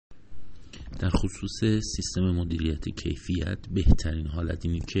در خصوص سیستم مدیریت کیفیت بهترین حالت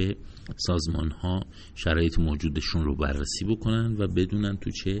اینه که سازمان‌ها شرایط موجودشون رو بررسی بکنن و بدونن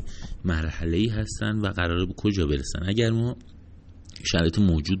تو چه مرحله‌ای هستن و قراره به کجا برسن. اگر ما شرایط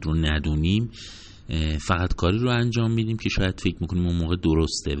موجود رو ندونیم فقط کاری رو انجام میدیم که شاید فکر میکنیم اون موقع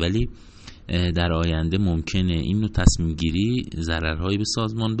درسته، ولی در آینده ممکنه این نوع تصمیم گیری ضررهایی به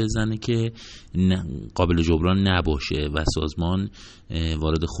سازمان بزنه که قابل جبران نباشه و سازمان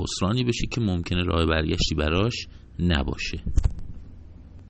وارد خسرانی بشه که ممکنه راه برگشتی براش نباشه.